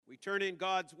turn in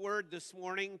God's Word this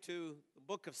morning to the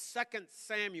book of 2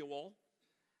 Samuel,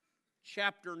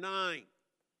 chapter 9.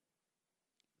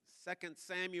 2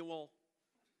 Samuel,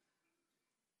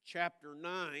 chapter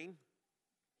 9.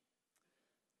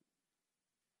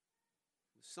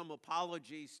 Some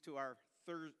apologies to our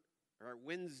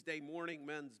Wednesday morning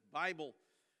men's Bible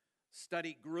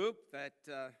study group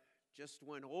that just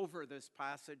went over this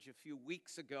passage a few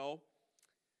weeks ago.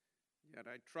 Yet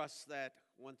I trust that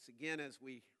once again, as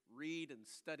we read and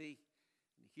study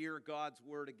and hear God's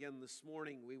Word again this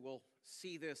morning, we will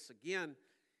see this again,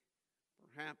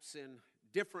 perhaps in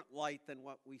different light than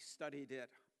what we studied it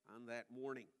on that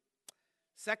morning.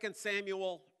 2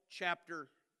 Samuel chapter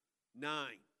 9.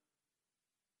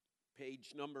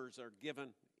 Page numbers are given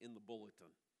in the bulletin.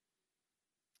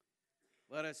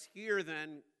 Let us hear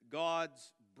then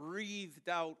God's breathed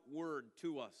out word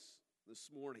to us this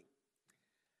morning.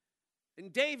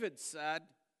 And David said,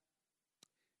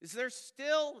 "Is there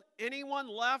still anyone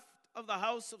left of the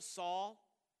house of Saul,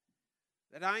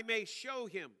 that I may show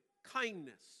him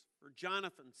kindness for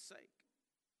Jonathan's sake?"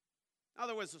 Now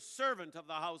there was a servant of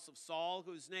the house of Saul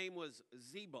whose name was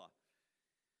Ziba.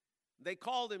 They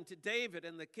called him to David,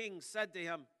 and the king said to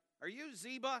him, "Are you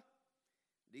Ziba?"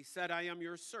 And he said, "I am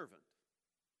your servant."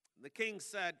 And the king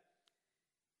said,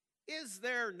 "Is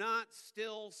there not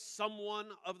still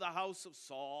someone of the house of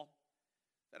Saul,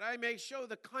 that I may show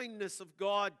the kindness of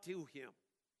God to him?"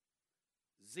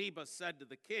 Ziba said to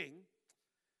the king,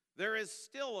 "There is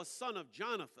still a son of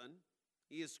Jonathan.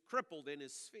 He is crippled in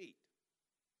his feet."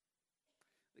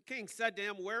 The king said to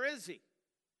him, "Where is he?"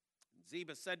 And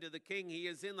Ziba said to the king, "He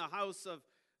is in the house of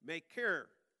Machir,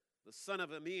 the son of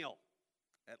Ammiel,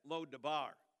 at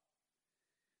Lo-debar."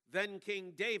 Then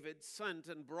King David sent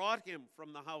and brought him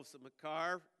from the house of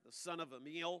Machir, the son of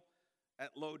Ammiel,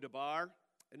 at Lo-debar.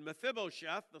 And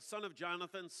Mephibosheth, the son of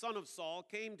Jonathan, son of Saul,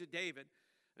 came to David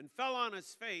and fell on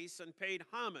his face and paid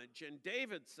homage. And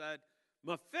David said,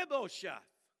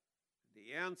 "Mephibosheth." And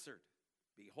he answered,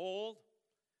 "Behold,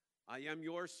 I am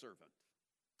your servant."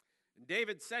 And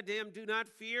David said to him, "Do not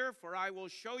fear, for I will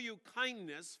show you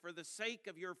kindness for the sake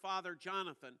of your father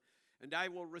Jonathan, and I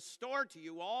will restore to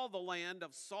you all the land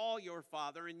of Saul your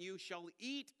father, and you shall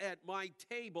eat at my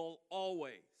table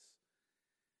always."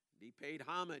 And he paid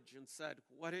homage and said,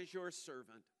 "What is your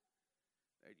servant,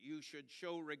 that you should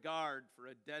show regard for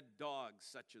a dead dog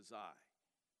such as I?"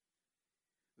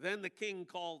 Then the king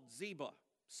called Ziba,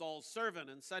 Saul's servant,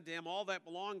 and said to him, "All that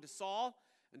belonged to Saul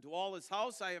and to all his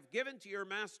house I have given to your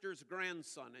master's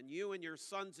grandson, and you and your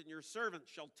sons and your servants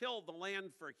shall till the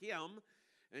land for him,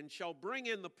 and shall bring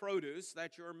in the produce,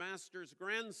 that your master's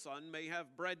grandson may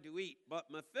have bread to eat. But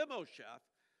Mephibosheth,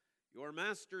 your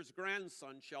master's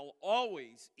grandson, shall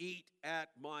always eat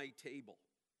at my table."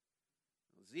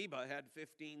 Ziba had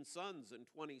 15 sons and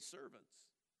 20 servants.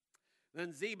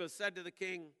 Then Ziba said to the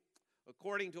king,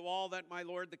 "According to all that my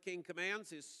lord the king commands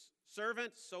his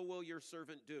servant, so will your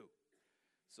servant do."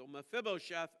 So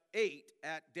Mephibosheth ate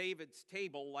at David's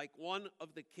table like one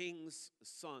of the king's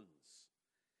sons.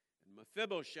 And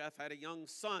Mephibosheth had a young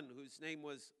son whose name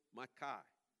was Micah.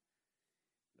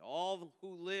 And all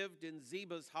who lived in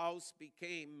Ziba's house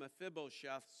became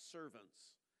Mephibosheth's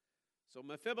servants. So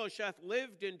Mephibosheth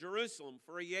lived in Jerusalem,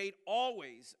 for he ate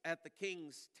always at the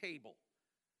king's table.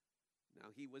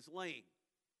 Now he was lame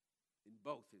in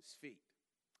both his feet.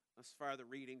 Thus far the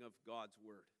reading of God's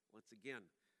word. Once again,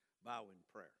 bow in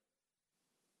prayer.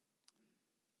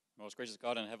 Most gracious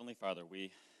God and Heavenly Father,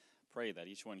 we pray that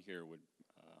each one here would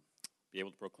be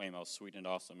able to proclaim how sweet and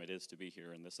awesome it is to be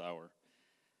here in this hour.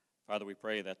 Father, we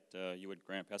pray that you would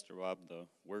grant Pastor Rob the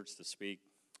words to speak,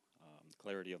 the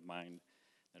clarity of mind,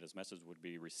 that his message would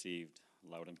be received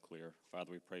loud and clear.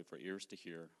 Father, we pray for ears to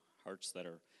hear, hearts that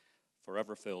are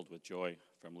forever filled with joy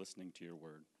from listening to your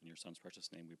word. In your Son's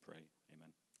precious name we pray.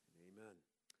 Amen. Amen.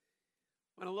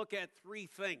 I want to look at three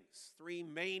things, three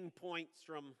main points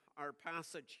from our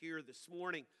passage here this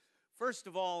morning. First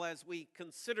of all, as we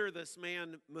consider this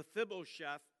man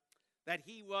Mephibosheth, that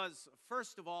he was,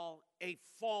 first of all, a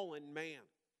fallen man.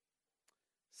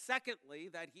 Secondly,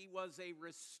 that he was a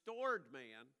restored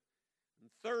man.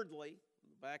 And thirdly, on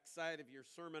the back side of your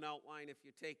sermon outline, if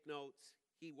you take notes,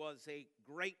 he was a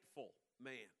grateful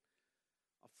man.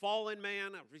 A fallen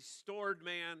man, a restored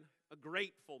man, a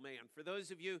grateful man. For those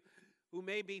of you who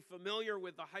may be familiar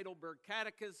with the Heidelberg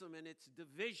Catechism and its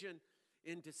division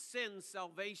into sin,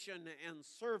 salvation, and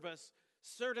service,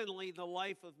 certainly the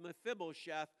life of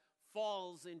Mephibosheth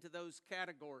falls into those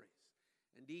categories.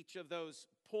 And each of those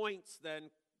points then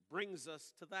brings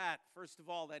us to that. First of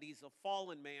all, that he's a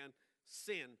fallen man,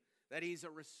 sin. That he's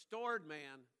a restored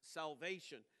man,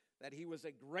 salvation. That he was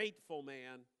a grateful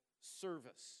man,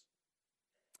 service.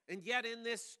 And yet in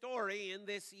this story, in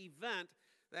this event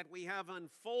that we have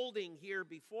unfolding here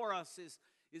before us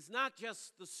is not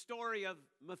just the story of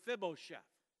Mephibosheth.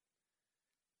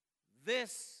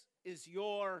 This is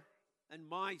your and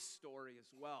my story as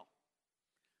well.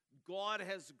 God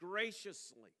has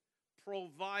graciously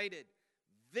provided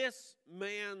this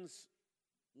man's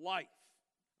life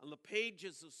on the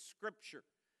pages of Scripture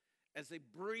as a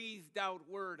breathed out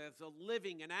word, as a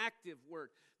living and active word,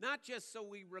 not just so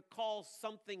we recall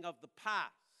something of the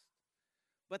past,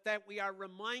 but that we are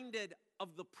reminded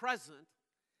of the present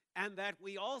and that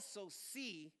we also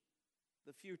see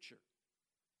the future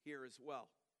here as well.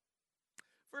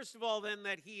 First of all, then,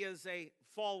 that he is a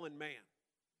fallen man.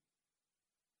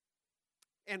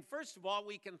 And first of all,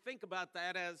 we can think about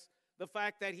that as the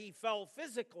fact that he fell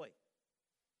physically.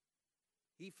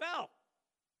 He fell.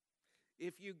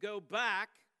 If you go back,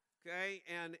 okay,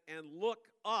 and look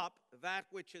up that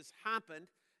which has happened,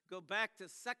 go back to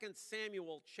 2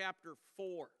 Samuel chapter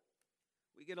 4.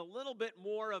 We get a little bit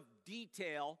more of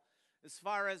detail as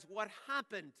far as what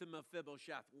happened to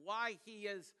Mephibosheth, why he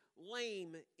is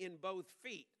lame in both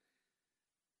feet.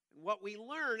 And what we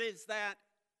learn is that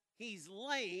he's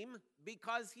lame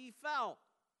because he fell.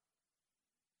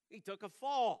 He took a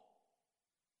fall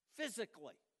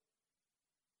physically.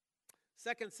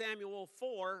 2 Samuel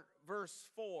 4, verse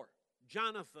 4.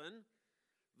 Jonathan,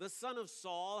 the son of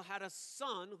Saul, had a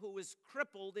son who was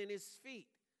crippled in his feet.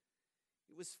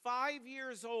 He was 5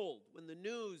 years old when the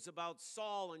news about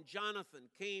Saul and Jonathan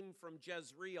came from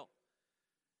Jezreel.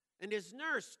 And his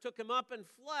nurse took him up and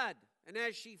fled. And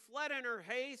as she fled in her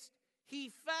haste, he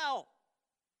fell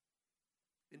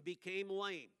and became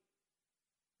lame.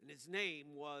 And his name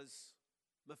was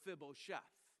Mephibosheth.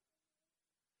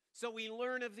 So we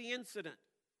learn of the incident.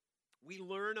 We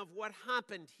learn of what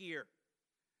happened here.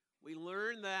 We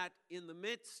learn that in the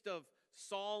midst of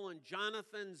Saul and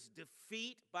Jonathan's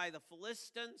defeat by the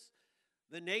Philistines,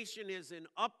 the nation is in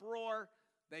uproar.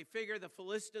 They figure the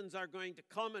Philistines are going to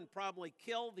come and probably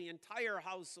kill the entire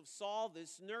house of Saul.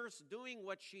 This nurse doing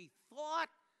what she thought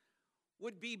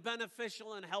would be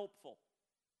beneficial and helpful.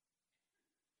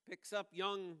 Picks up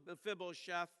young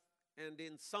Mephibosheth, and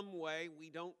in some way, we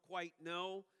don't quite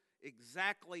know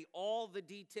exactly all the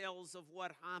details of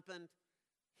what happened,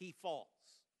 he falls.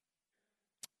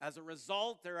 As a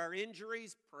result, there are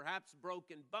injuries, perhaps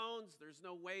broken bones. There's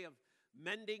no way of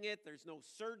mending it. There's no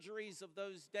surgeries of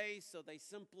those days, so they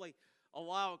simply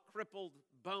allow crippled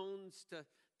bones to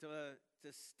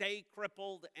stay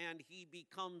crippled, and he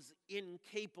becomes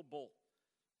incapable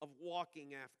of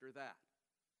walking after that.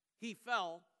 He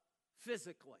fell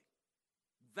physically.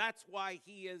 That's why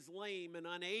he is lame and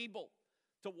unable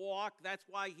to walk. That's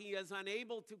why he is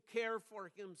unable to care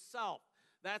for himself.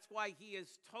 That's why he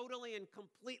is totally and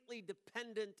completely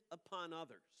dependent upon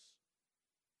others.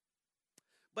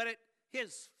 But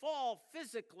his fall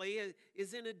physically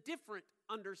is in a different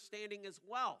understanding as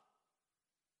well.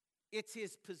 It's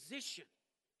his position.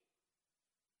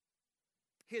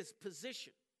 His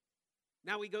position.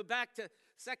 Now we go back to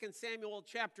 2 Samuel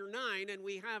chapter 9, and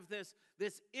we have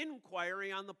this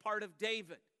inquiry on the part of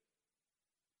David.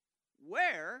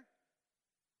 Where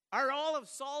are all of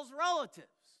Saul's relatives?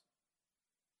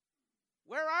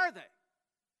 Where are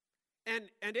they?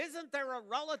 And isn't there a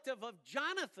relative of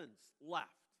Jonathan's left?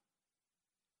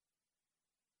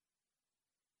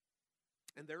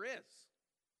 And there is.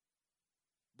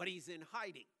 But he's in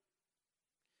hiding.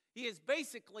 He is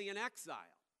basically in exile.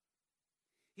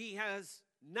 He has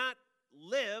not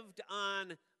lived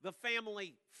on the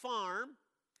family farm.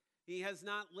 He has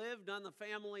not lived on the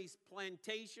family's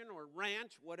plantation or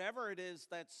ranch, whatever it is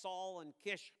that Saul and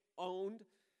Kish owned.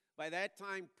 By that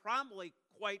time, probably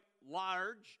quite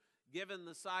large, given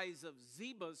the size of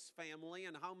Ziba's family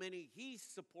and how many he's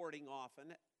supporting off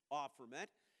from it.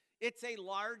 It's a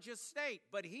large estate,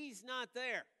 but he's not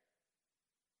there.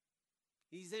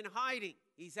 He's in hiding.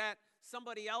 He's at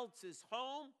somebody else's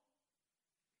home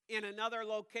in another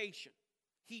location.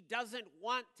 He doesn't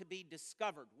want to be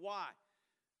discovered. Why?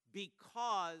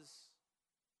 Because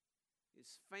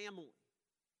his family,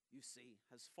 you see,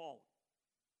 has fallen.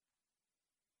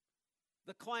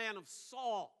 The clan of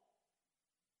Saul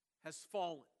has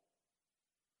fallen.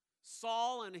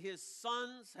 Saul and his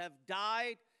sons have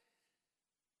died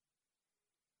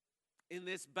in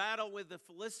this battle with the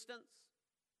Philistines.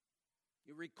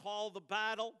 You recall the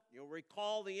battle. You'll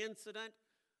recall the incident.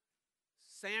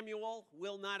 Samuel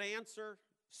will not answer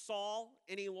Saul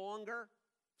any longer.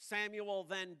 Samuel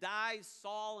then dies.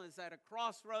 Saul is at a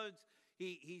crossroads.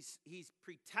 He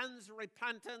pretends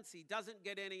repentance. He doesn't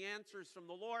get any answers from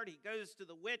the Lord. He goes to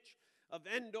the witch of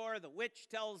Endor. The witch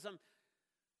tells him,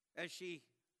 as she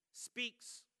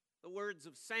speaks the words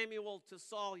of Samuel to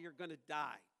Saul, "You're going to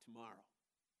die tomorrow,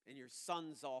 and your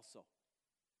sons also."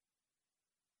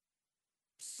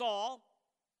 Saul,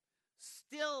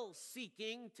 still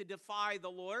seeking to defy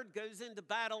the Lord, goes into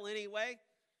battle anyway.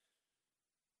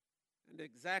 And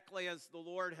exactly as the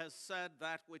Lord has said,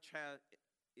 that which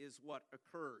is what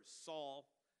occurs. Saul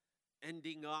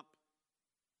ending up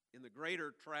in the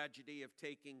greater tragedy of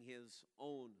taking his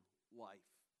own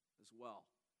life as well.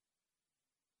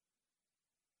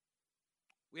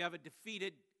 We have a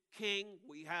defeated king.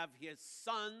 We have his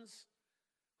sons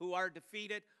who are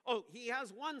defeated. Oh, he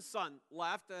has one son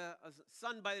left, a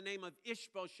son by the name of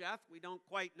Ishbosheth. We don't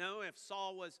quite know if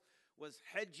Saul was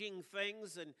hedging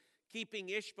things and keeping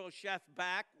Ishbosheth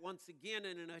back once again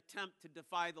in an attempt to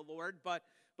defy the Lord. But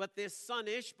this son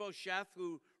Ishbosheth,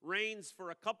 who reigns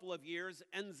for a couple of years,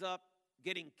 ends up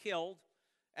getting killed,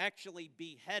 actually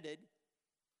beheaded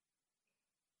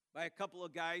by a couple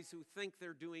of guys who think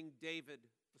they're doing David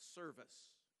a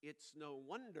service. It's no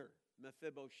wonder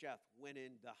Mephibosheth went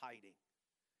into hiding.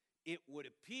 It would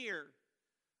appear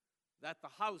that the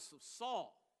house of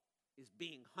Saul is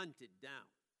being hunted down.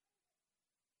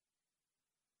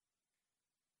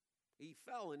 He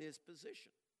fell in his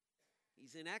position.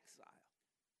 He's in exile.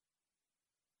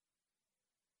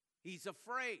 He's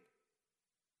afraid,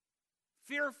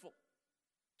 fearful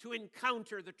to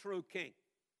encounter the true king,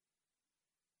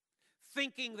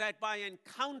 thinking that by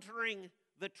encountering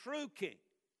the true king,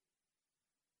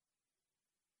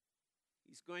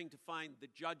 he's going to find the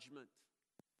judgment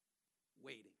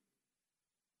waiting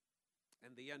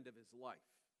and the end of his life.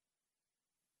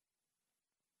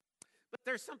 But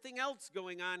there's something else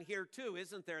going on here too,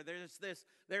 isn't there? There's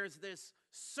this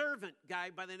servant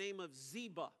guy by the name of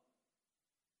Ziba,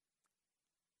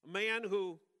 a man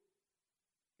who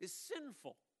is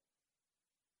sinful.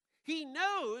 He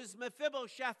knows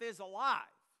Mephibosheth is alive.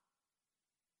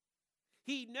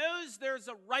 He knows there's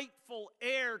a rightful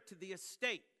heir to the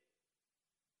estate.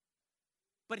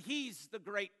 But he's the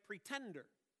great pretender.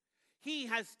 He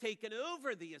has taken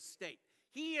over the estate.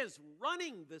 He is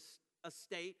running this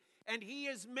estate, and he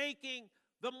is making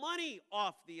the money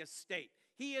off the estate.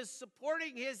 He is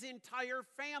supporting his entire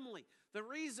family. The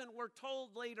reason we're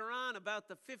told later on about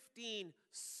the 15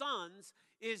 sons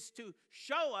is to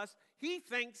show us he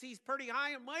thinks he's pretty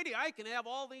high and mighty. I can have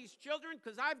all these children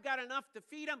because I've got enough to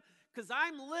feed them because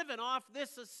I'm living off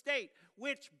this estate,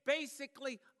 which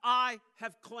basically I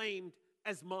have claimed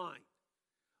as mine.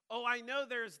 Oh, I know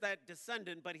there's that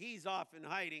descendant, but he's off in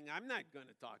hiding. I'm not going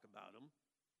to talk about him.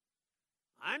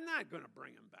 I'm not going to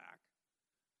bring him back.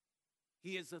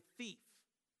 He is a thief.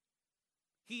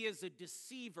 He is a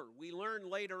deceiver. We learn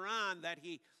later on that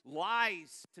he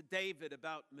lies to David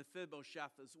about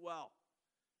Mephibosheth as well.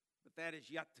 But that is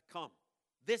yet to come.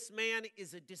 This man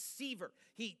is a deceiver.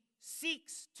 He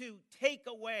seeks to take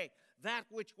away that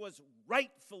which was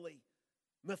rightfully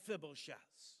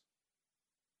Mephibosheth's.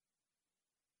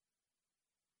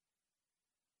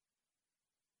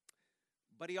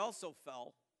 But he also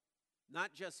fell,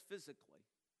 not just physically,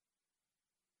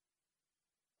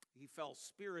 he fell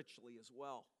spiritually as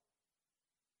well.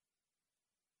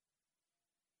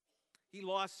 He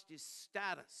lost his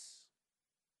status.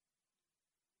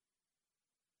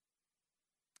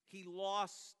 He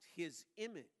lost his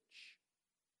image.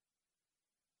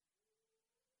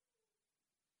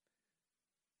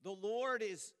 The Lord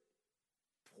is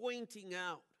pointing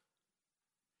out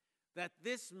that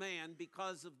this man,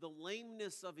 because of the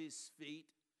lameness of his feet,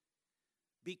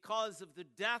 because of the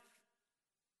death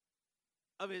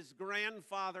of his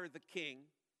grandfather, the king,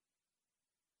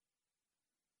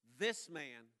 this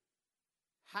man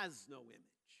has no image.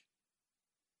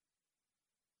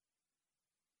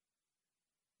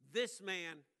 This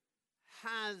man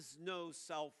has no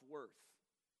self-worth.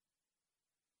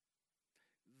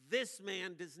 This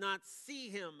man does not see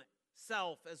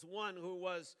himself as one who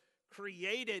was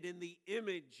created in the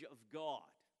image of God.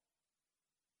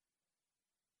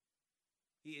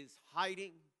 He is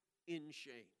hiding in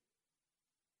shame.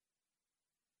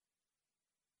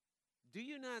 Do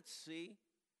you not see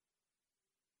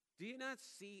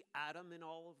Adam in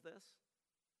all of this?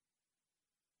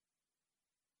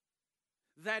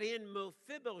 That in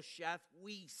Mephibosheth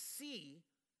we see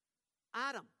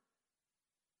Adam.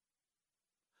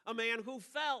 A man who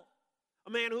fell, a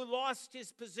man who lost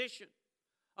his position,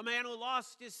 a man who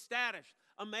lost his status,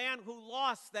 a man who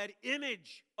lost that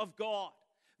image of God,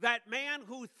 that man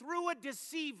who through a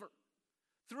deceiver,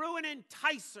 through an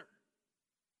enticer,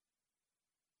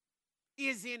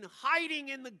 is in hiding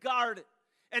in the garden,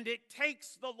 and it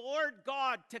takes the Lord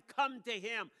God to come to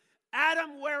him.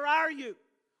 Adam, where are you?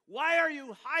 Why are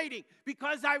you hiding?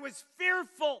 Because I was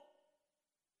fearful.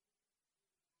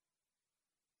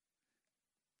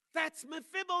 That's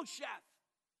Mephibosheth.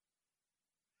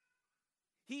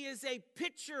 He is a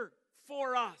picture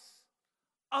for us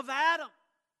of Adam.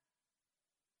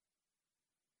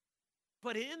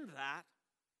 But in that,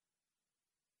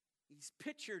 he's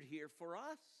pictured here for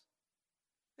us.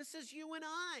 This is you and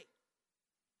I.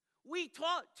 We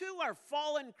too are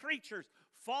fallen creatures.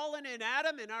 Fallen in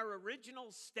Adam in our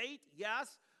original state,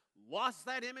 yes. Lost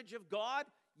that image of God,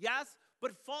 yes.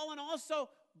 But fallen also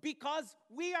because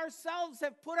we ourselves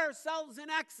have put ourselves in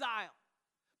exile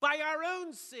by our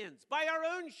own sins, by our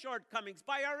own shortcomings,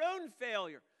 by our own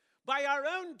failure, by our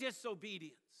own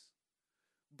disobedience,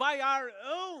 by our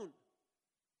own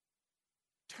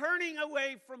turning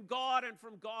away from God and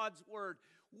from God's word.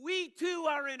 We too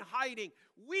are in hiding.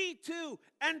 We too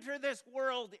enter this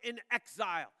world in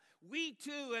exile. We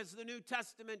too, as the New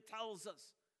Testament tells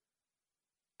us,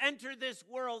 enter this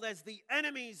world as the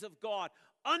enemies of God,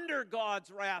 under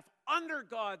God's wrath, under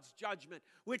God's judgment,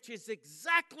 which is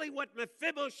exactly what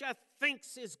Mephibosheth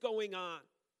thinks is going on.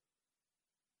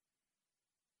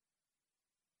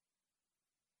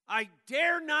 I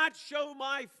dare not show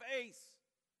my face.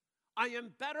 I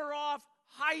am better off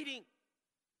hiding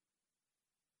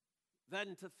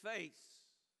than to face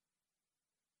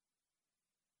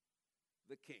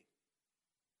the king.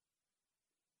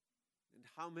 And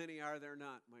how many are there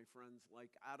not, my friends,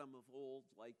 like Adam of old,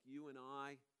 like you and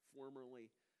I formerly,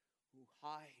 who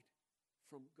hide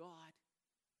from God?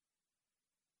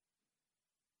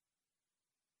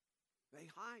 They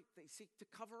hide. They seek to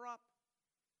cover up.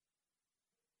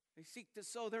 They seek to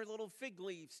sew their little fig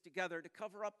leaves together to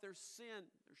cover up their sin,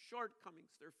 their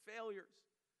shortcomings, their failures.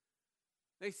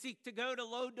 They seek to go to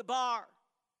Lo-Debar.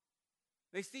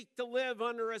 They seek to live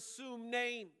under assumed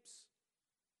names.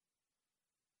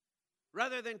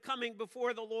 Rather than coming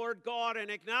before the Lord God and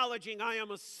acknowledging, I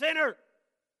am a sinner,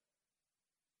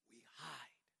 we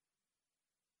hide.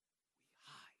 We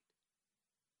hide.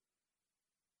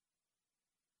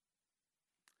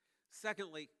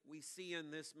 Secondly, we see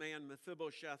in this man,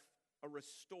 Mephibosheth, a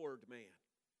restored man.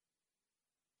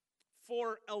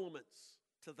 4 elements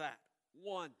to that.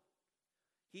 1,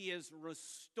 he is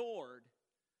restored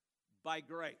by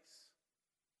grace.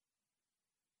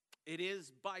 It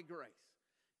is by grace.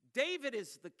 David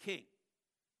is the king.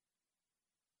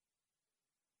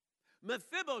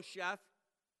 Mephibosheth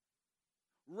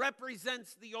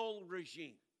represents the old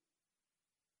regime.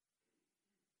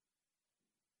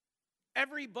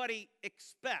 Everybody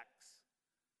expects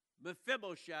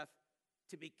Mephibosheth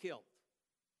to be killed.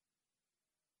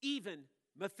 Even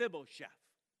Mephibosheth.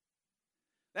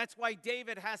 That's why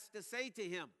David has to say to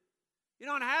him, you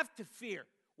don't have to fear.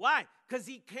 Why? Because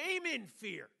he came in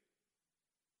fear.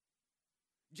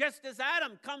 Just as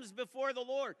Adam comes before the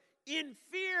Lord in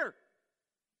fear.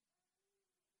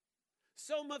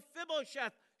 So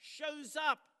Mephibosheth shows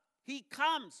up. He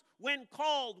comes when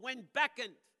called, when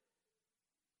beckoned.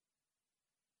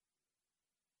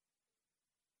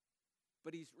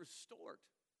 But he's restored.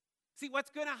 See,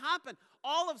 what's going to happen?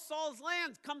 All of Saul's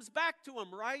land comes back to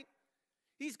him, right?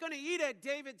 He's going to eat at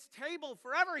David's table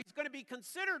forever. He's going to be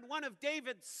considered one of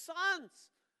David's sons.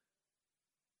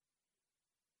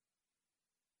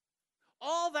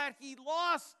 All that he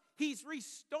lost, he's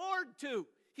restored to.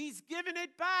 He's given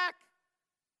it back.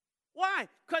 Why?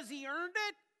 Because he earned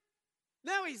it?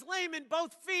 No, he's lame in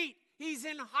both feet. He's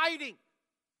in hiding.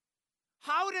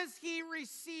 How does he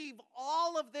receive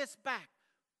all of this back?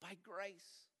 By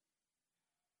grace.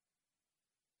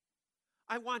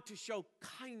 I want to show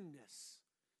kindness,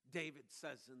 David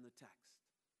says in the text.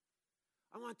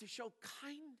 I want to show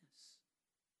kindness.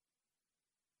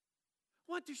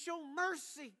 I want to show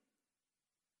mercy.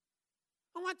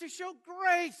 I want to show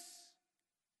grace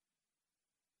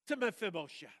to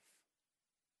Mephibosheth.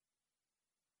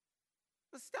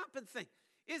 Let's stop and think.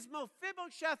 Is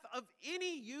Mephibosheth of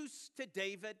any use to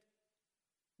David?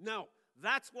 No.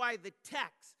 That's why the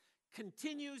text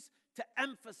continues to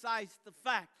emphasize the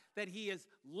fact that he is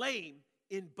lame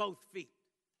in both feet.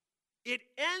 It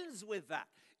ends with that.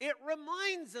 It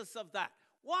reminds us of that.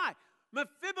 Why?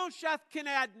 Mephibosheth can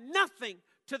add nothing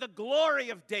to the glory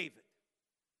of David.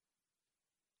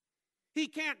 He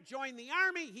can't join the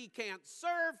army. He can't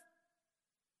serve.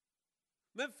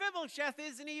 Mephibosheth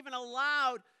isn't even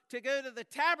allowed to go to the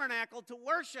tabernacle to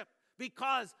worship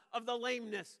because of the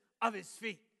lameness of his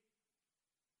feet.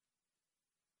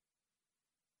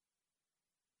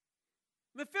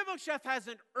 Mephibosheth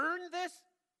hasn't earned this.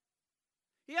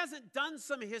 He hasn't done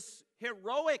some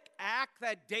heroic act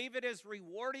that David is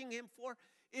rewarding him for.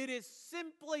 It is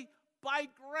simply by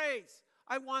grace.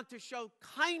 I want to show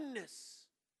kindness.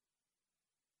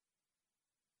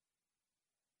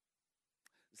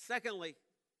 Secondly,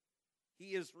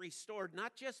 he is restored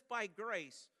not just by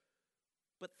grace,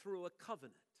 but through a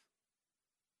covenant.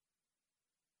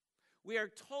 We are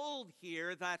told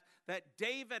here that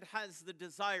David has the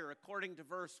desire, according to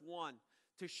verse 1,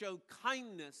 to show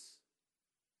kindness,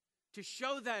 to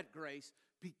show that grace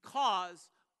because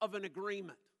of an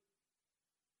agreement,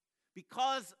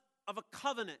 because of a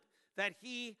covenant that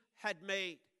he had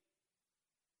made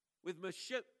with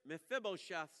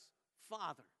Mephibosheth's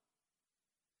father.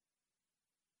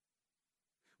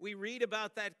 We read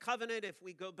about that covenant if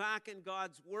we go back in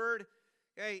God's word.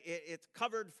 Okay, it's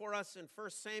covered for us in 1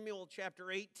 Samuel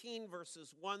chapter 18,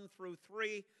 verses 1 through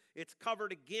 3. It's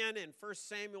covered again in 1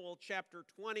 Samuel chapter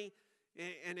 20.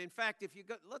 And in fact, if you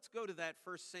go, let's go to that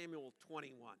 1 Samuel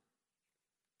 21.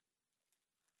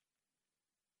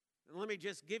 And let me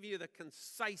just give you the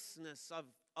conciseness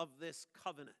of this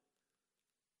covenant.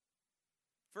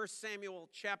 1 Samuel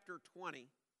chapter 20.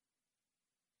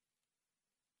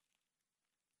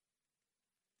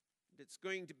 It's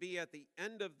going to be at the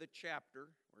end of the chapter,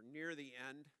 or near the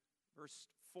end, verse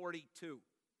 42.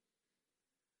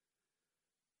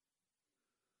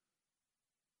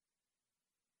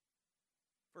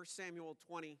 First Samuel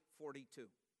 20, 42.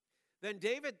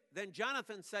 Then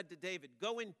Jonathan said to David,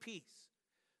 "Go in peace,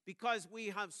 because we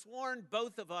have sworn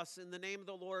both of us in the name of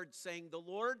the Lord, saying, the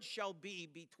Lord shall be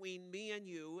between me and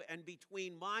you, and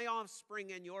between my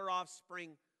offspring and your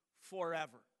offspring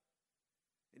forever."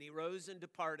 And he rose and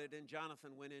departed, and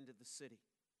Jonathan went into the city.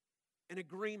 An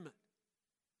agreement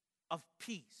of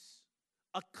peace,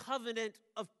 a covenant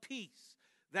of peace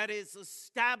that is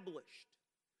established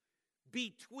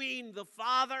between the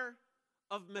father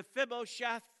of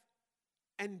Mephibosheth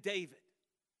and David.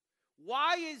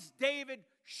 Why is David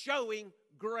showing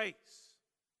grace?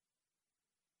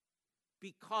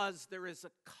 Because there is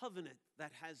a covenant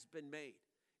that has been made,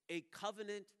 a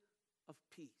covenant of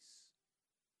peace.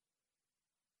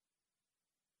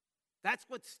 That's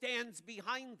what stands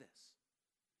behind this.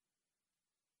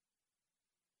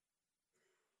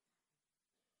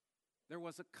 There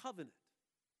was a covenant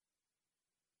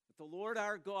that the Lord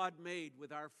our God made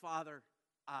with our father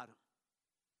Adam.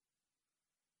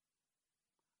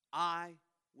 I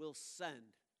will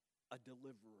send a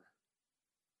deliverer.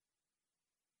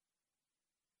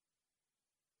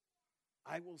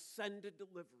 I will send a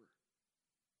deliverer.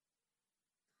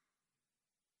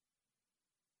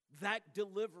 That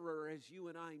deliverer, as you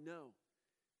and I know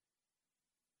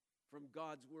from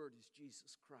God's word, is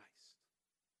Jesus Christ.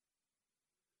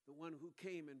 The one who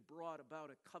came and brought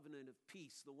about a covenant of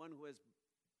peace, the one who has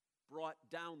brought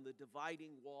down the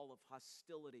dividing wall of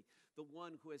hostility, the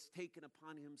one who has taken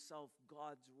upon himself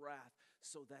God's wrath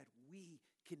so that we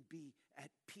can be at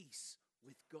peace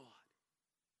with God.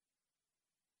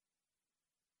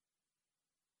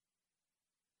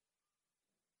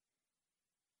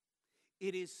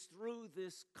 It is through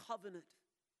this covenant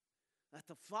that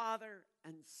the Father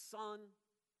and Son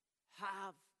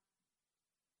have,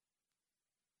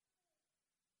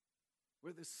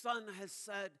 where the Son has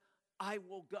said, I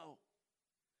will go.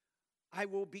 I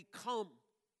will become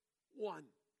one.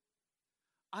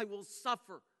 I will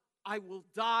suffer. I will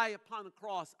die upon the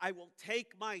cross. I will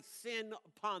take my sin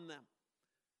upon them.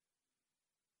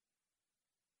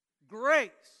 Grace,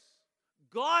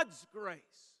 God's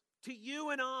grace to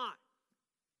you and I,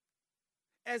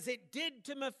 as it did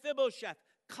to Mephibosheth,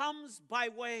 comes by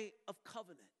way of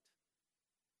covenant.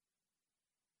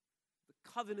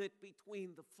 The covenant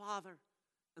between the Father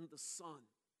and the Son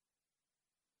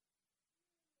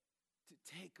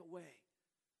to take away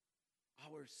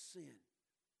our sin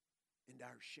and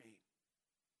our shame.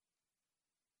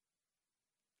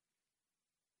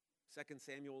 2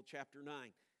 Samuel chapter 9.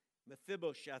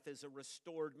 Mephibosheth is a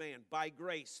restored man by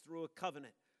grace through a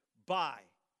covenant by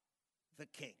the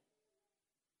king.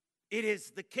 It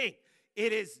is the king.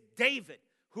 It is David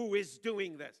who is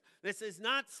doing this. This is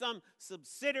not some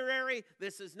subsidiary.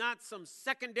 This is not some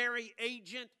secondary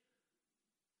agent.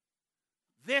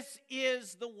 This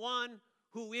is the one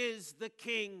who is the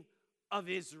king of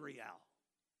Israel.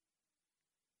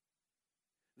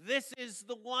 This is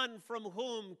the one from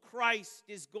whom Christ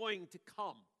is going to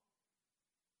come.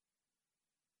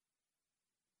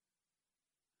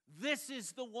 This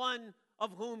is the one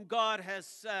of whom God has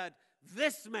said,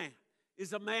 this man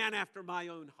is a man after my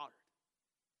own heart.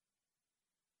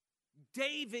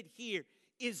 David here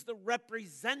is the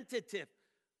representative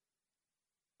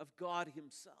of God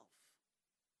himself.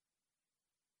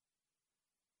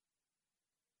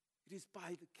 It is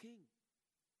by the king.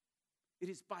 It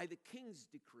is by the king's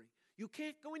decree. You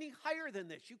can't go any higher than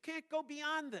this. You can't go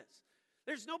beyond this.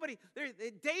 There's nobody.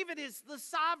 David is the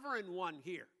sovereign one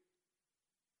here.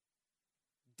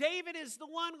 David is the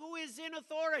one who is in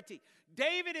authority.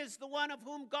 David is the one of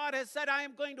whom God has said, I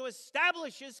am going to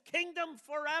establish his kingdom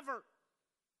forever.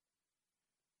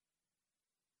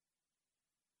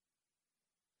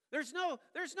 There's no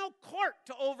court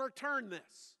to overturn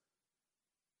this.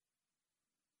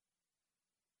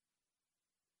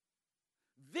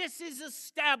 This is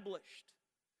established.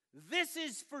 This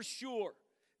is for sure.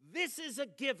 This is a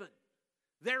given.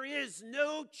 There is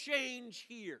no change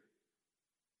here.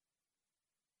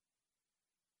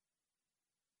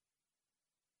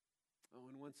 Oh,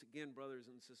 and once again, brothers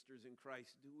and sisters in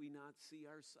Christ, do we not see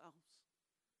ourselves?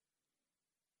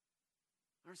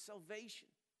 Our salvation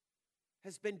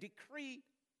has been decreed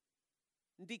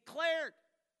and declared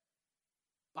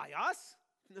by us?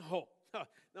 No,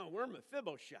 we're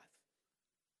Mephibosheth.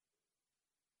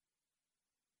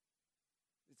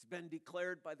 It's been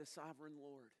declared by the sovereign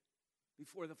Lord.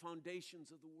 Before the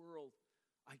foundations of the world,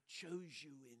 I chose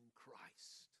you in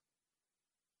Christ.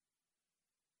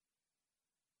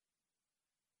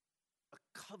 A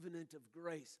covenant of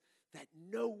grace that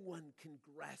no one can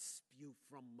grasp you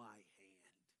from my hand.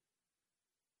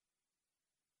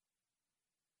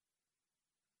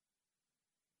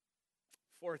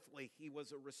 Fourthly, he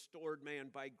was a restored man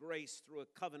by grace through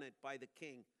a covenant by the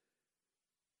king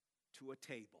to a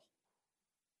table.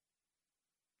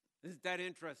 Isn't that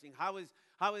interesting? How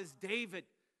is David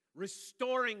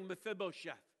restoring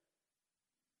Mephibosheth?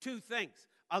 Two things.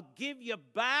 I'll give you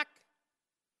back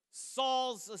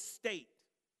Saul's estate.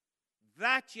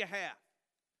 That you have.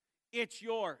 It's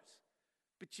yours.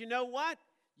 But you know what?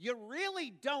 You really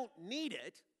don't need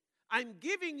it. I'm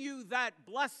giving you that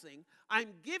blessing. I'm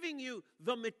giving you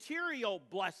the material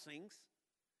blessings.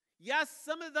 Yes,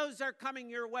 some of those are coming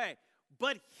your way.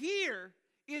 But here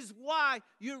is why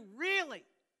you really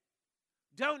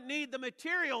don't need the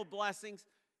material blessings,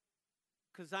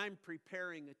 because I'm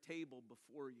preparing a table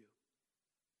before you.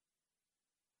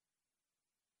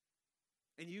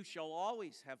 And you shall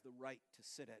always have the right to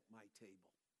sit at my table.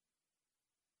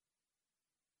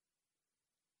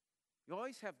 You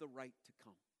always have the right to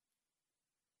come.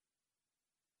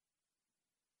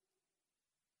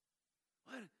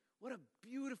 What a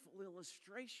beautiful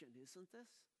illustration, isn't this?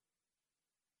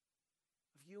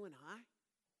 Of you and I.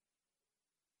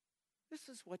 This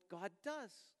is what God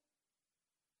does.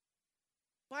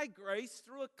 By grace,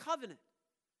 through a covenant,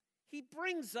 he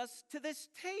brings us to this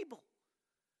table.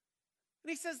 And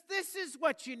he says, this is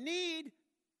what you need.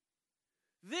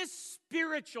 This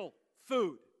spiritual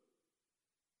food.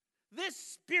 This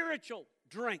spiritual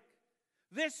drink.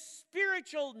 This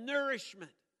spiritual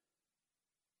nourishment.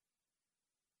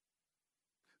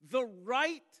 The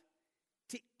right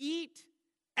to eat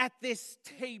at this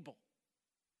table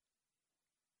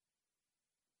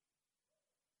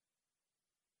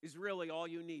is really all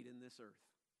you need in this earth.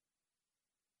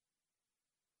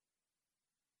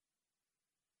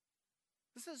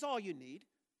 This is all you need.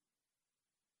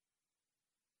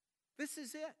 This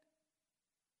is it.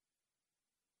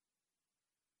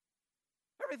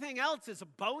 Everything else is a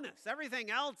bonus.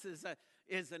 Everything else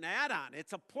is an add-on.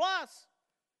 It's a plus.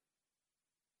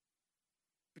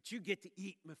 But you get to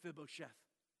eat, Mephibosheth,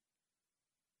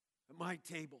 at my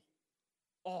table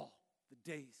all the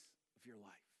days of your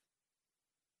life.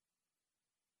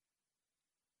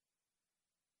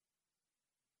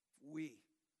 We,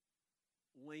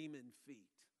 lame in feet,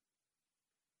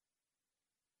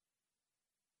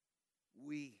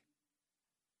 we,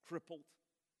 crippled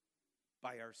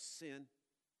by our sin,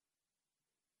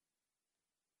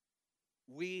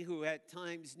 we who at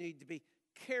times need to be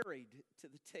carried to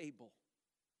the table,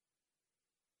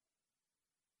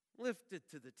 lifted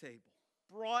to the table,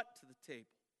 brought to the table,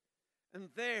 and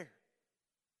there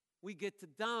we get to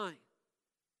dine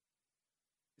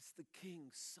as the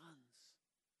king's sons.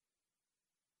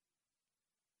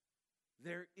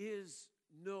 There is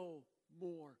no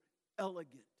more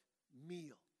elegant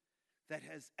meal that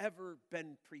has ever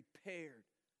been prepared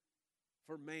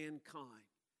for mankind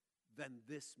than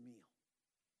this meal.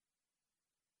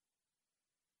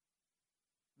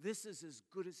 This is as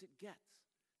good as it gets.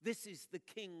 This is the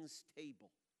king's table,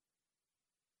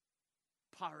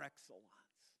 par excellence.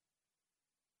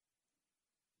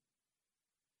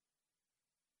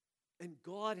 And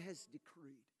God has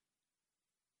decreed,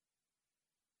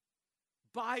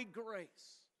 by grace,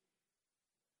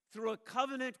 through a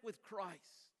covenant with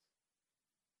Christ,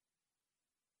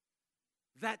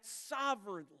 that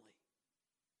sovereignly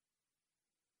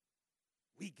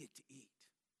we get to eat.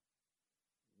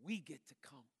 We get to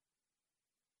come.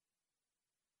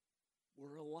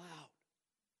 were allowed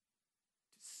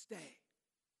to stay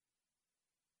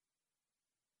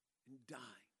and dine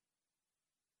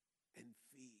and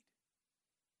feed.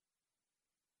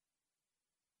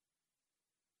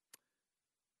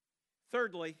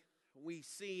 Thirdly, we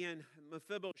see in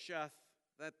Mephibosheth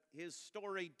that his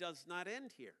story does not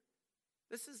end here.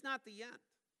 This is not the end.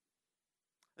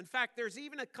 In fact, there's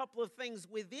even a couple of things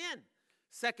within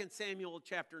 2 Samuel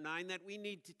chapter 9 that we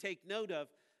need to take note of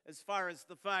as far as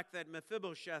the fact that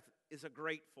Mephibosheth is a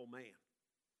grateful man.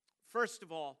 First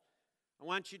of all, I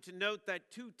want you to note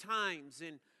that 2 times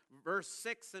in verse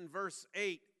 6 and verse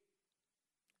 8,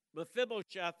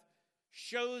 Mephibosheth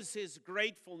shows his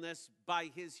gratefulness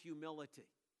by his humility.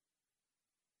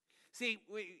 See,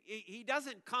 he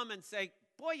doesn't come and say,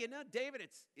 boy, you know, David,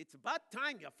 it's about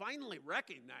time you finally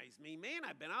recognize me. Man,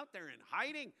 I've been out there in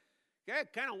hiding. I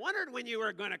kind of wondered when you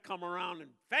were going to come around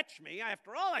and fetch me.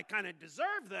 After all, I kind of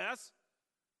deserve this.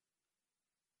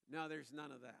 No, there's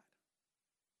none of that.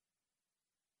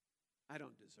 I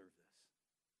don't deserve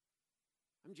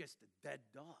this. I'm just a dead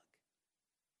dog.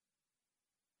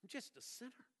 I'm just a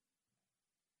sinner.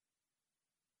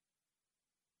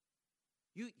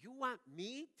 You want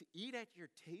me to eat at your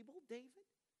table, David?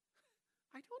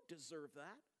 I don't deserve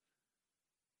that.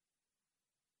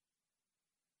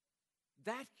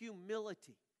 That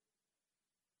humility,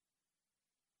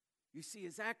 you see,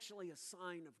 is actually a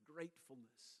sign of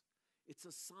gratefulness. It's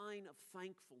a sign of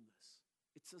thankfulness.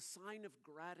 It's a sign of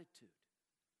gratitude.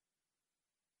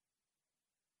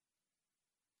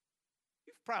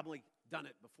 You've probably done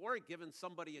it before, given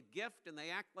somebody a gift and they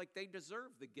act like they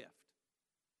deserve the gift.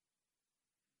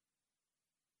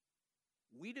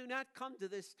 We do not come to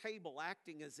this table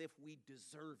acting as if we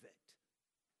deserve it.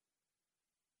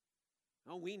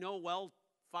 No, we know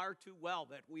far too well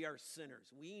that we are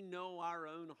sinners. We know our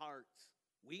own hearts.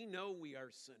 We know we are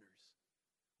sinners.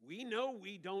 We know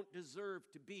we don't deserve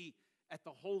to be at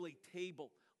the holy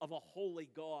table of a holy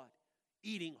God,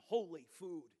 eating holy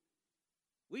food.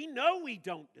 We know we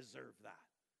don't deserve that.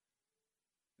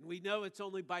 And we know it's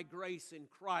only by grace in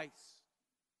Christ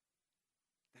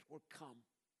that we're come.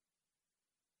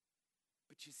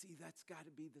 But you see, that's got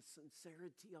to be the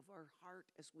sincerity of our heart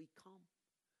as we come.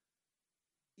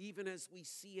 Even as we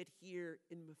see it here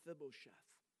in Mephibosheth.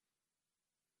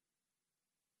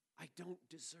 I don't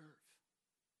deserve.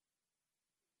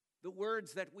 The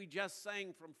words that we just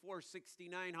sang from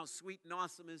 469, how sweet and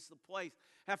awesome is the place,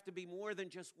 have to be more than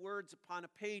just words upon a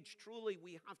page. Truly,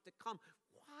 we have to come.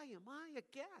 Why am I a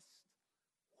guest?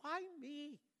 Why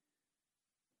me?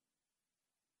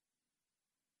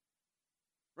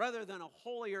 Rather than a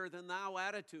holier-than-thou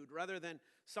attitude, rather than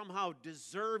somehow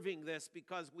deserving this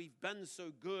because we've been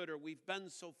so good or we've been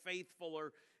so faithful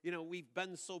or, we've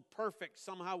been so perfect,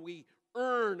 somehow we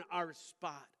earn our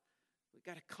spot. We've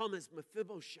got to come as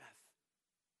Mephibosheth,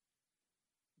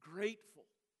 grateful,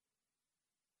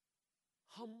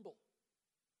 humble.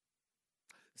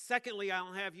 Secondly,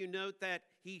 I'll have you note that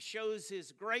he shows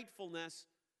his gratefulness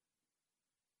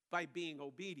by being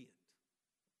obedient.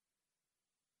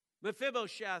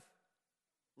 Mephibosheth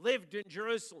lived in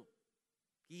Jerusalem.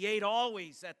 He ate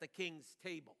always at the king's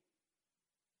table.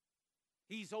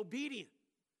 He's obedient.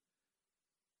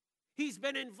 He's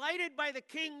been invited by the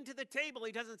king to the table.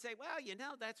 He doesn't say, well,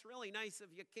 that's really nice of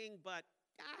you, king, but,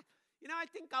 I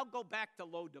think I'll go back to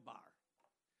Lodabar.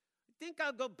 I think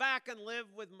I'll go back and live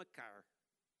with Makar.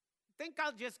 I think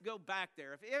I'll just go back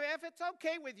there. If it's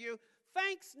okay with you,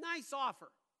 thanks, nice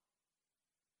offer.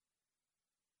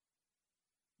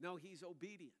 No, he's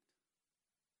obedient.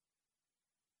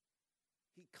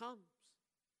 He comes.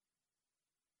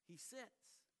 He sits.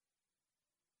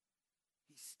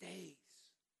 He stays.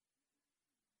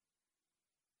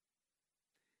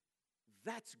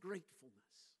 That's gratefulness.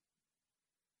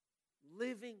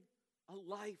 Living a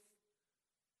life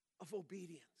of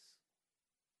obedience.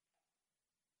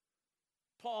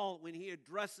 Paul, when he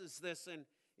addresses this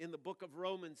in the book of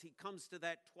Romans, he comes to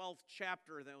that 12th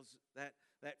chapter,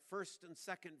 that first and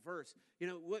second verse.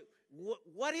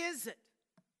 What is it?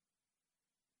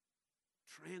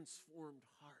 Transformed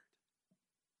heart.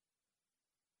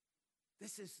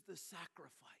 This is the sacrifice.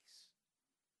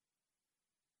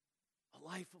 A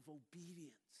life of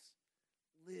obedience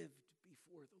lived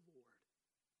before the Lord.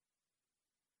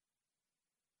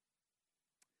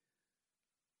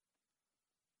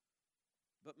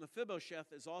 But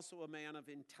Mephibosheth is also a man of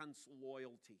intense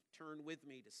loyalty. Turn with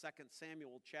me to 2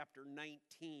 Samuel chapter 19.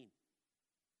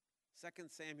 2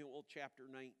 Samuel chapter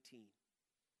 19.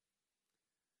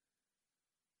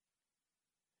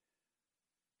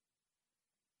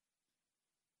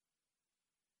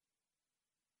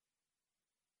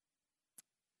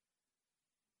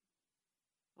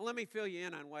 Well, let me fill you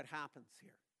in on what happens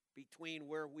here between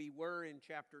where we were in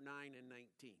chapter 9 and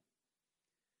 19.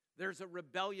 There's a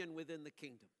rebellion within the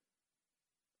kingdom.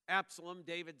 Absalom,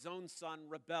 David's own son,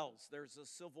 rebels. There's a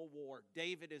civil war.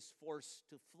 David is forced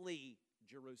to flee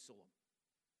Jerusalem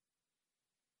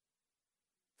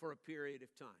for a period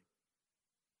of time.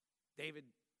 David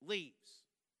leaves.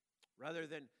 Rather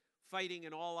than fighting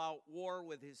an all-out war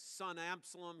with his son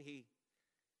Absalom, he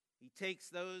takes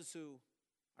those who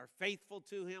are faithful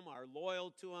to him, are loyal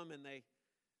to him, and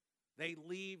they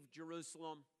leave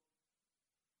Jerusalem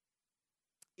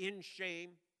in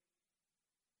shame.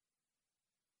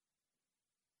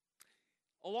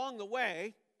 Along the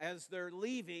way, as they're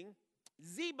leaving,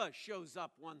 Ziba shows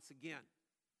up once again.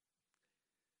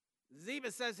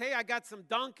 Ziba says, hey, I got some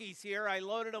donkeys here. I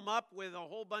loaded them up with a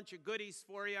whole bunch of goodies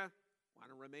for you. Want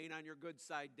to remain on your good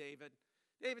side, David?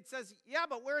 David says, yeah,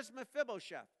 but where's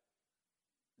Mephibosheth?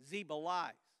 Ziba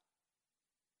lies.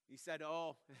 He said,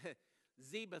 oh,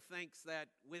 Ziba thinks that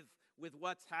with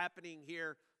what's happening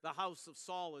here, the house of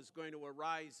Saul is going to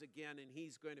arise again and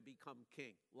he's going to become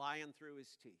king, lying through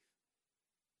his teeth.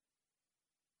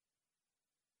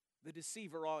 The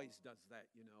deceiver always does that,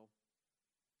 you know.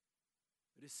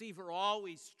 The deceiver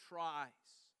always tries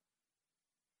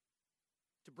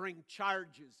to bring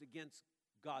charges against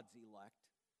God's elect.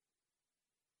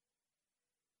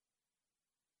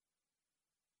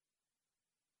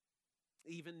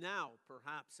 Even now,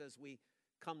 perhaps as we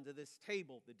come to this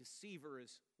table, the deceiver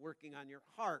is working on your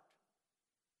heart.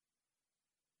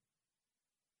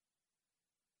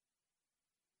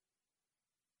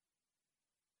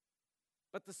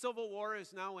 But the civil war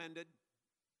is now ended.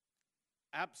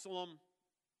 Absalom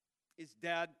is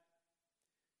dead.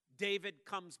 David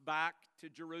comes back to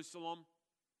Jerusalem,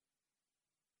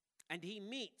 and he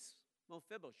meets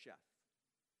Mephibosheth.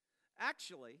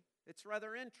 Actually, it's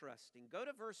rather interesting. Go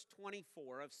to verse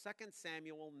 24 of 2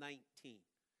 Samuel 19.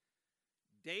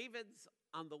 David's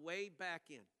on the way back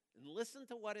in, and listen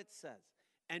to what it says.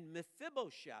 And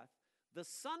Mephibosheth, the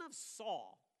son of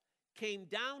Saul, came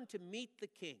down to meet the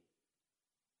king.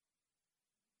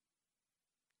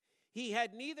 He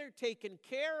had neither taken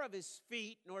care of his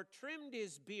feet, nor trimmed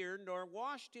his beard, nor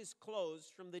washed his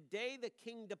clothes from the day the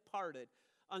king departed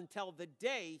until the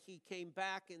day he came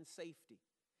back in safety.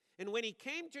 And when he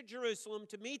came to Jerusalem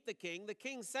to meet the king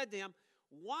said to him,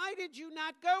 why did you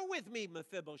not go with me,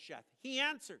 Mephibosheth? He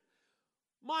answered,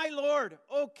 my lord,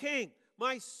 O king,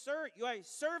 my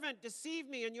servant deceived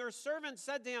me, and your servant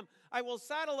said to him, I will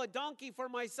saddle a donkey for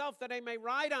myself that I may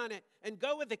ride on it and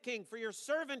go with the king, for your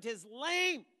servant is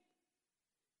lame.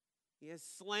 He has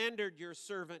slandered your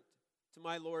servant to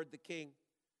my lord the king.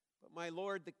 But my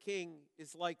lord the king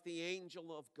is like the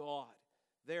angel of God.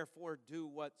 Therefore do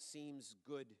what seems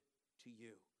good to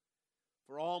you.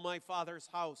 For all my father's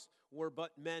house were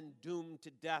but men doomed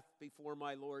to death before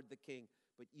my lord the king.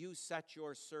 But you set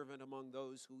your servant among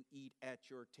those who eat at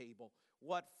your table.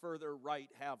 What further right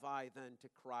have I then to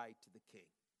cry to the king?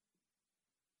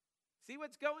 See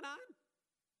what's going on?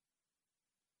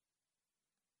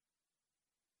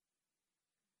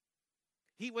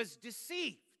 He was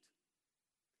deceived.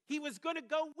 He was going to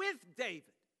go with David.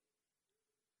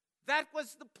 That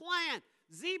was the plan.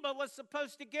 Ziba was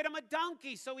supposed to get him a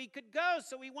donkey so he could go,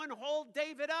 so he wouldn't hold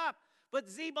David up. But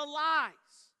Ziba lies.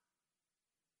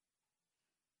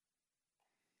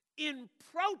 In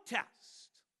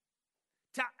protest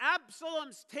to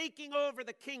Absalom's taking over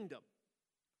the kingdom,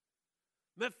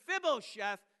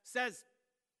 Mephibosheth says,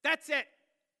 that's it.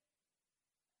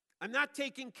 I'm not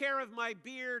taking care of my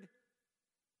beard,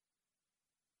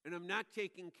 and I'm not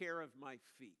taking care of my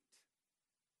feet.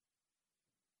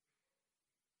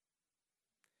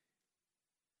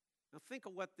 Now think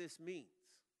of what this means.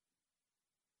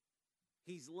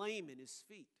 He's lame in his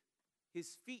feet.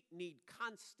 His feet need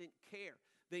constant care.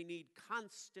 They need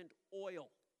constant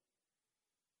oil.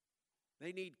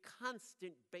 They need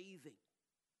constant bathing.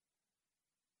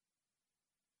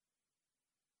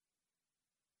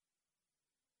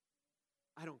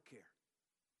 I don't care.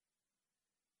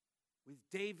 With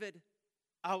David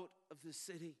out of the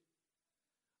city,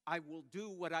 I will do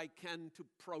what I can to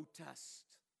protest.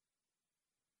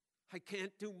 I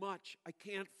can't do much. I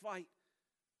can't fight.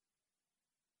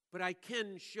 But I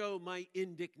can show my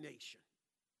indignation.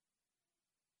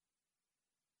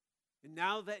 And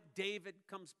now that David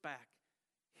comes back,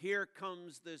 here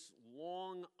comes this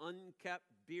long, unkept,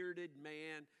 bearded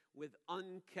man with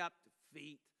unkept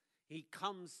feet. He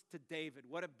comes to David.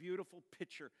 What a beautiful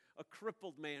picture. A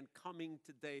crippled man coming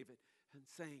to David and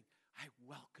saying, I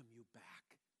welcome you back.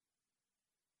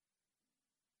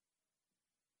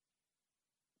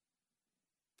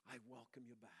 I welcome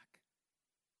you back.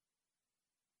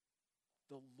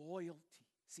 the loyalty.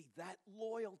 See, that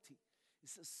loyalty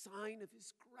is a sign of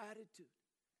his gratitude,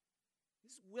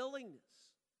 his willingness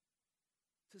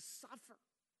to suffer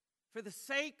for the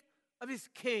sake of his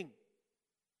king.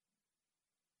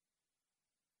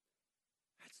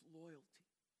 That's loyalty.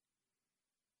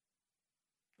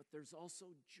 But there's also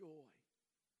joy.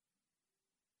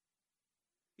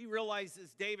 He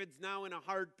realizes David's now in a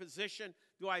hard position.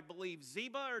 Do I believe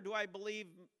Ziba or do I believe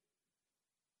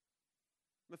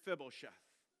Mephibosheth?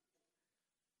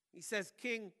 He says,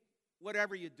 King,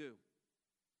 whatever you do,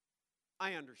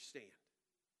 I understand.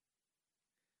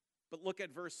 But look at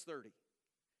verse 30.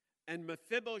 And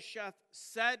Mephibosheth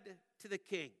said to the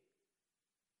king,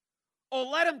 oh,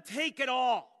 let him take it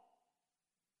all.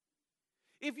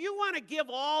 If you want to give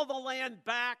all the land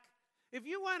back, if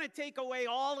you want to take away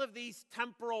all of these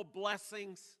temporal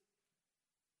blessings,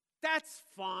 that's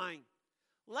fine.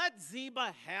 Let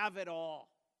Ziba have it all.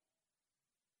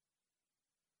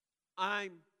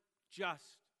 I'm just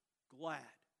glad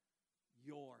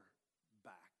you're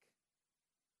back.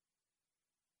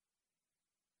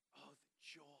 Oh, the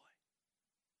joy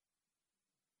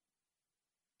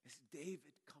as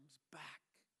David comes back.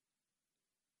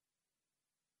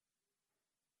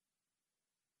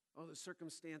 Oh, the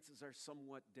circumstances are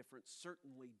somewhat different,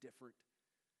 certainly different.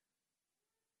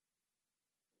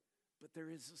 But there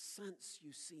is a sense,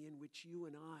 you see, in which you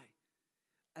and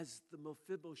I, as the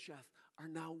Mephibosheth, are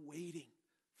now waiting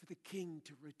for the king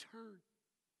to return.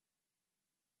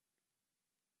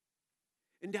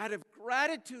 And out of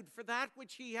gratitude for that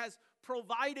which he has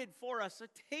provided for us,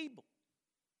 a table,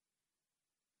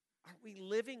 are we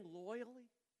living loyally?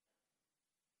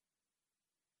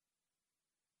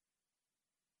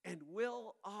 And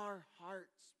will our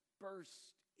hearts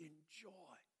burst in joy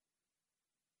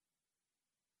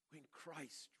when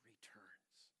Christ returns?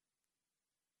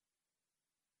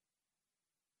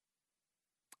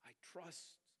 I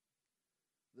trust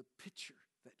the picture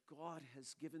that God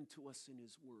has given to us in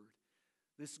his word,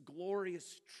 this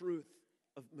glorious truth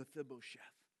of Mephibosheth,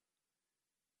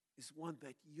 is one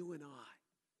that you and I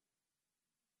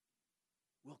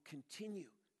will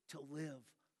continue to live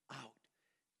out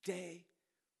day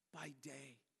by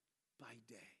day by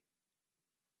day,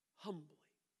 humbly,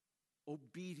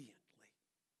 obediently,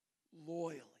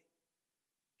 loyally,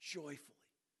 joyfully,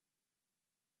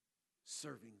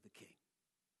 serving the King,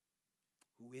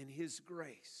 who in his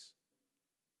grace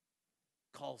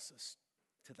calls us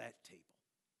to that table.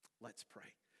 Let's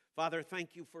pray. Father,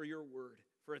 thank you for your word,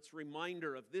 for its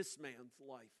reminder of this man's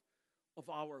life, of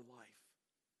our life.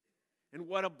 And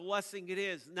what a blessing it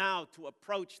is now to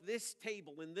approach this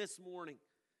table in this morning.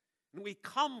 And we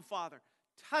come, Father,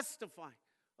 testifying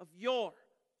of your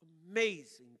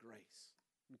amazing grace.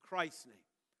 In Christ's name,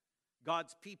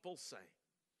 God's people say,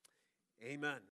 amen.